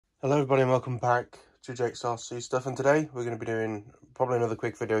Hello everybody and welcome back to Jake's RC Stuff, and today we're going to be doing probably another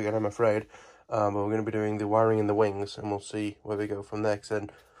quick video again, I'm afraid, but we're going to be doing the wiring in the wings and we'll see where we go from there, because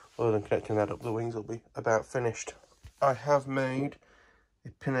then other than connecting that up, the wings will be about finished. I have made a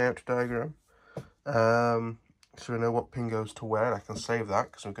pin-out diagram, so we know what pin goes to where, and I can save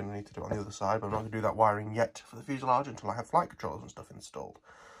that because we're going to need to do it on the other side, but I'm not going to do that wiring yet for the fuselage until I have flight controllers and stuff installed.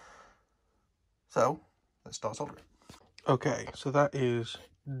 So, let's start soldering. Okay, so that is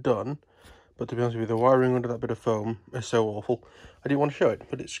done, but to be honest with you, the wiring under that bit of foam is so awful. I didn't want to show it,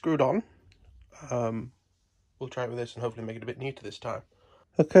 but it's screwed on. We'll try it with this and hopefully make it a bit neater this time.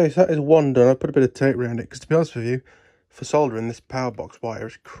 Okay, so that is one done. I put a bit of tape around it because, to be honest with you, for soldering, this power box wire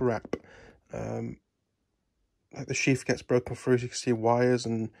is crap. Like the sheath gets broken through, so you can see wires,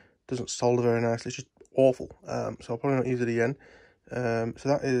 and doesn't solder very nicely. It's just awful. So I'll probably not use it again. So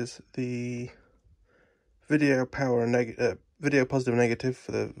that is the video power and video positive and negative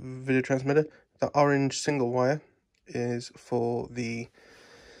for the video transmitter. The orange single wire is for the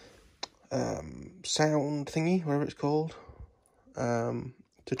sound thingy, whatever it's called,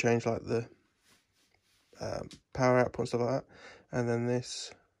 to change like the power output and stuff like that. And then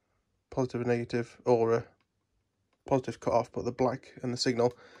this positive and negative, or a positive cut off, but the black and the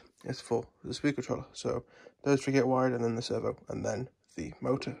signal is for the speed controller. So those three get wired, and then the servo, and then the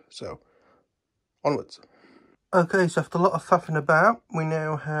motor. So onwards. Okay, so after a lot of faffing about, we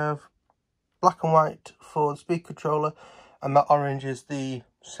now have black and white for the speed controller, and that orange is the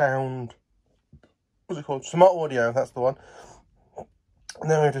sound, what's it called? Smart audio, that's the one. And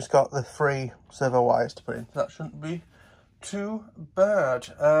then we've just got the 3 servo wires to put in. That shouldn't be too bad.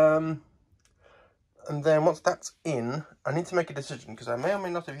 And then once that's in, I need to make a decision, because I may or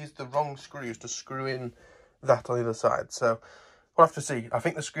may not have used the wrong screws to screw in that on the other side. So we'll have to see. I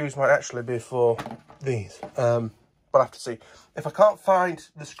think the screws might actually be for these, but I'll have to see. If I can't find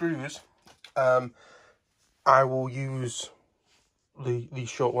the screws, I will use these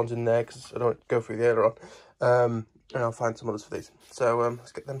short ones in there, because I don't want to go through the aileron, and I'll find some others for these. So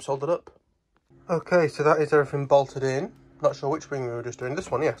let's get them soldered up. Okay, so that is everything bolted in. Not sure which wing we were just doing. This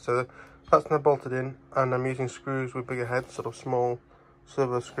one, yeah. So that's now bolted in, and I'm using screws with bigger heads, sort of small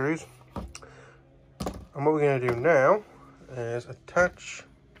servo screws. And what we're going to do now is attach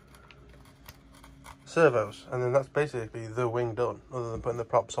servos, and then that's basically the wing done, other than putting the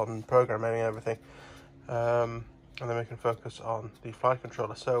props on and programming and everything. And then we can focus on the flight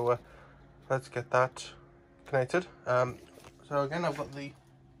controller. So let's get that connected. So again, I've got the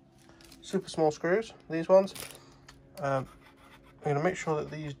super small screws, these ones. I'm going to make sure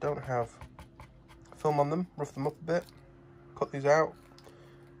that these don't have film on them, rough them up a bit, cut these out,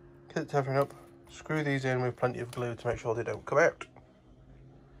 get the tethering up, screw these in with plenty of glue to make sure they don't come out.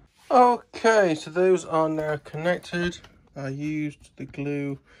 Okay, so those are now connected. I used the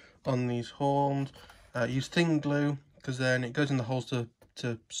glue on these horns. I used thin glue because then it goes in the holes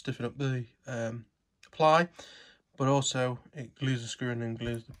to stiffen up the ply, but also it glues the screw in and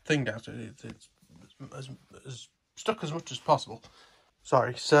glues the thing down, so it's as stuck as much as possible.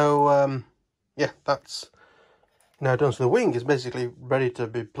 Sorry, so yeah, that's now done. So the wing is basically ready to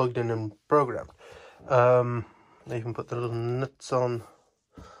be plugged in and programmed. You can put the little nuts on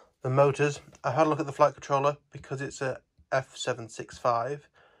the motors. I had a look at the flight controller because it's a F765.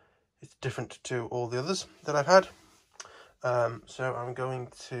 It's different to all the others that I've had. So I'm going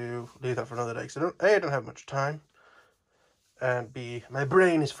to leave that for another day, because I don't have much time, and B, my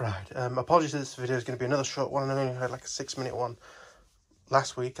brain is fried. Apologies, this video is going to be another short one. I only had like a 6-minute one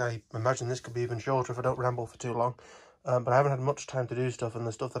last week. I imagine this could be even shorter if I don't ramble for too long. But I haven't had much time to do stuff, and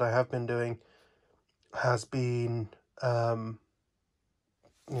the stuff that I have been doing has been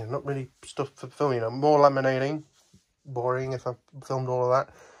you know, not really stuff for film, you know, more laminating, boring if I filmed all of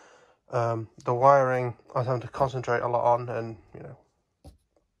that. The wiring I was having to concentrate a lot on, and you know,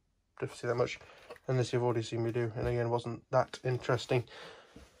 didn't see that much, and this you've already seen me do, and again, wasn't that interesting.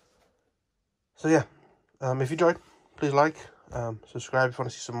 So yeah, if you enjoyed, please like, subscribe if you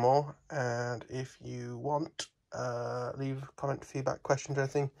want to see some more, and if you want, leave comment, feedback, questions,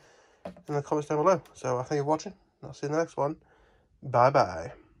 anything in the comments down below. So I thank you for watching, and I'll see you in the next one. Bye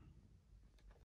bye.